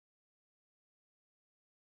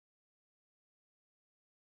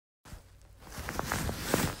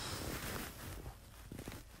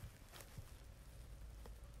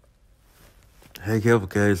Hey, Kareful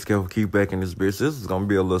Kay, it's Kareful Keith back in this bitch. This is gonna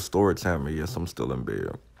be a little story time, and yes, I'm still in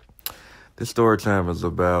bed. This story time is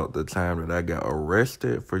about the time that I got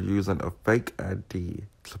arrested for using a fake ID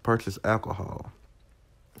to purchase alcohol.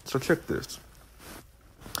 So check this.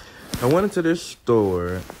 I went into this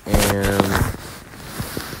store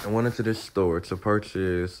to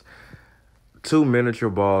purchase 2 miniature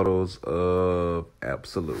bottles of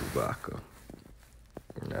Absolute vodka.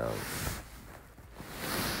 Now,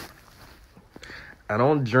 I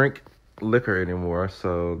don't drink liquor anymore,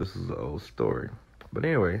 so this is an old story. But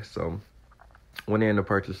anyway, so went in to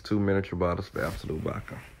purchase 2 miniature bottles of Absolute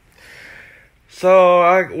vodka. So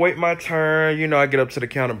I wait my turn. I get up to the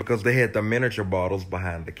counter because they had the miniature bottles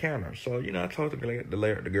behind the counter. So, I told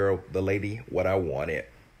the lady what I wanted.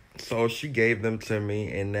 So she gave them to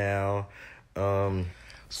me, and now,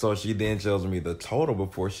 so she then tells me the total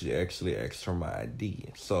before she actually asked for my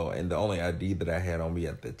ID. So, and the only ID that I had on me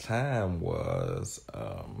at the time was,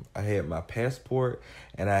 I had my passport,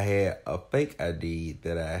 and I had a fake ID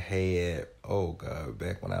that I had,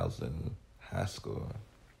 back when I was in high school.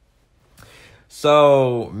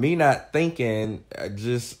 So, me not thinking, I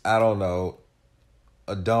don't know,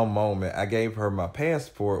 a dumb moment, I gave her my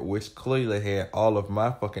passport, which clearly had all of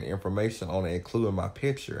my fucking information on it, including my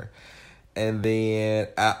picture. And then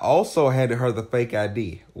I also handed her the fake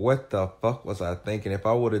ID. What the fuck was I thinking? If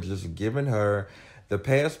I would have just given her the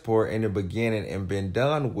passport in the beginning and been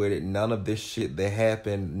done with it, none of this shit that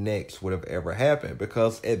happened next would have ever happened.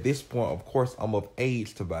 Because at this point, of course, I'm of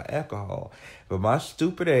age to buy alcohol. But my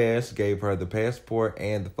stupid ass gave her the passport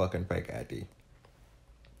and the fucking fake ID.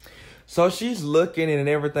 So she's looking and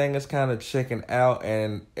everything is kind of checking out,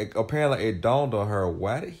 and apparently it dawned on her,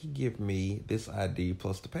 why did he give me this ID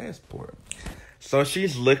plus the passport? So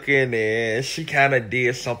she's looking and she kind of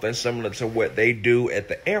did something similar to what they do at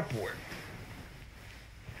the airport.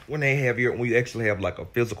 When you actually have like a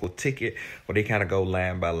physical ticket where they kind of go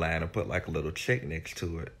line by line and put like a little check next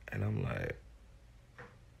to it. And I'm like,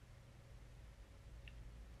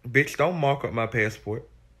 bitch, don't mark up my passport.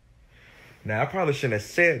 Now, I probably shouldn't have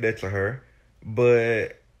said that to her,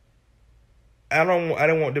 but I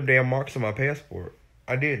didn't want them damn marks on my passport.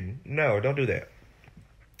 I didn't. No, don't do that.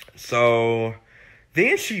 So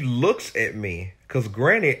then she looks at me, because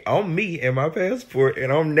granted, I'm me and my passport,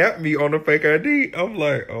 and I'm not me on the fake ID. I'm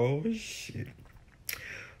like, oh, shit.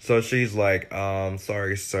 So she's like,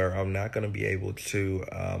 sorry, sir, I'm not going to be able to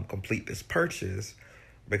complete this purchase,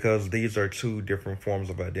 because these are 2 different forms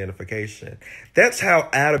of identification. That's how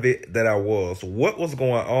out of it that I was. What was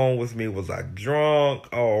going on with me? Was I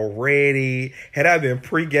drunk already? Had I been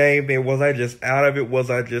pre-gaming? Was I just out of it? Was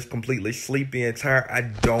I just completely sleepy and tired?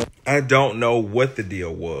 I don't know what the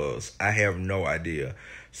deal was. I have no idea.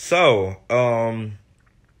 So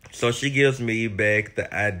she gives me back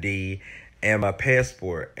the ID and my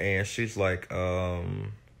passport, and she's like,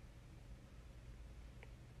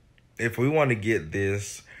 if we want to get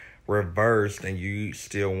this reversed and you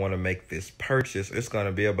still want to make this purchase, it's going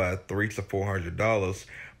to be about $300 to $400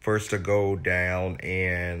 for us to go down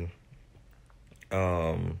and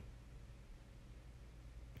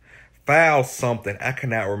file something. I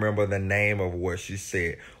cannot remember the name of what she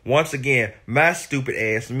said. Once again, my stupid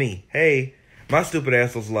ass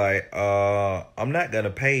was like, I'm not going to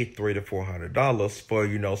pay $300 to $400 for,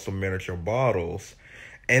 some miniature bottles.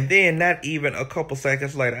 And then not even a couple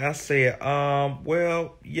seconds later, I said,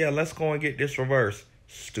 well, yeah, let's go and get this reversed.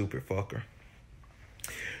 Stupid fucker.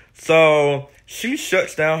 So she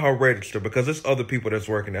shuts down her register because there's other people that's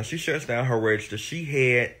working now. She shuts down her register. She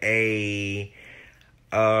had a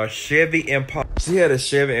Chevy Impala. She had a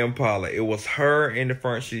Chevy Impala. It was her in the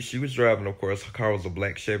front seat. She was driving, of course. Her car was a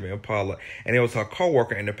black Chevy Impala. And it was her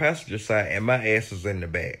coworker in the passenger side, and my ass was in the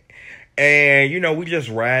back. And, we just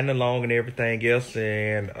riding along and everything else.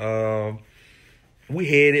 And we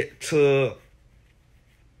headed to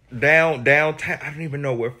downtown. I don't even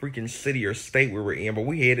know what freaking city or state we were in, but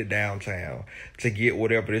we headed downtown to get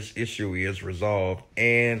whatever this issue is resolved.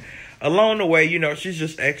 And along the way, she's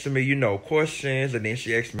just asking me, questions. And then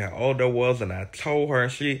she asked me how old I was. And I told her.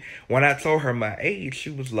 And when I told her my age, she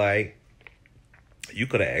was like, you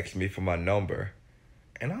could have asked me for my number.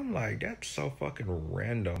 And I'm like, that's so fucking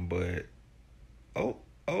random, but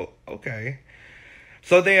okay.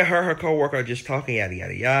 So then her coworker are just talking, yada,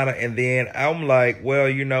 yada, yada. And then I'm like, well,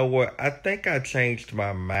 you know what? I think I changed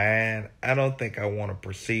my mind. I don't think I want to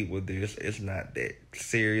proceed with this. It's not that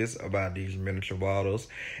serious about these miniature bottles.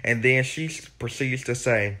 And then she proceeds to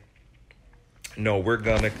say, no, we're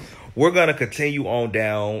gonna continue on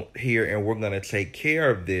down here, and we're gonna take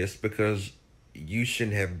care of this because you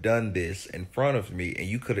shouldn't have done this in front of me, and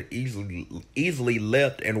you could have easily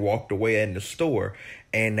left and walked away in the store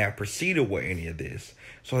and not proceeded with any of this.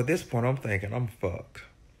 So at this point, I'm thinking, I'm fucked.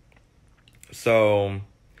 So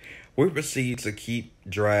we proceed to keep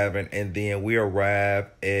driving, and then we arrive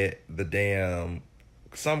at the damn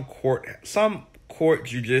some court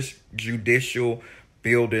judicial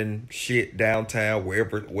building shit downtown,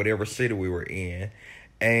 whatever city we were in.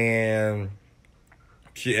 And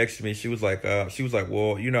she asked me, she was like, well,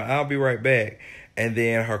 I'll be right back. And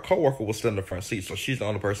then her coworker was still in the front seat, so she's the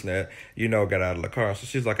only person that, got out of the car. So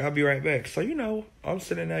she's like, I'll be right back. So, I'm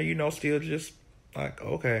sitting there, still just like,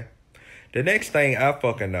 okay. The next thing I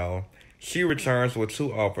fucking know, she returns with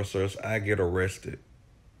 2 officers. I get arrested.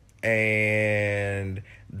 And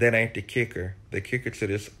that ain't the kicker. The kicker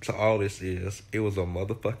to all this is, it was a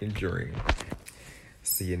motherfucking dream.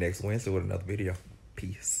 See you next Wednesday with another video.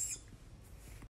 Peace.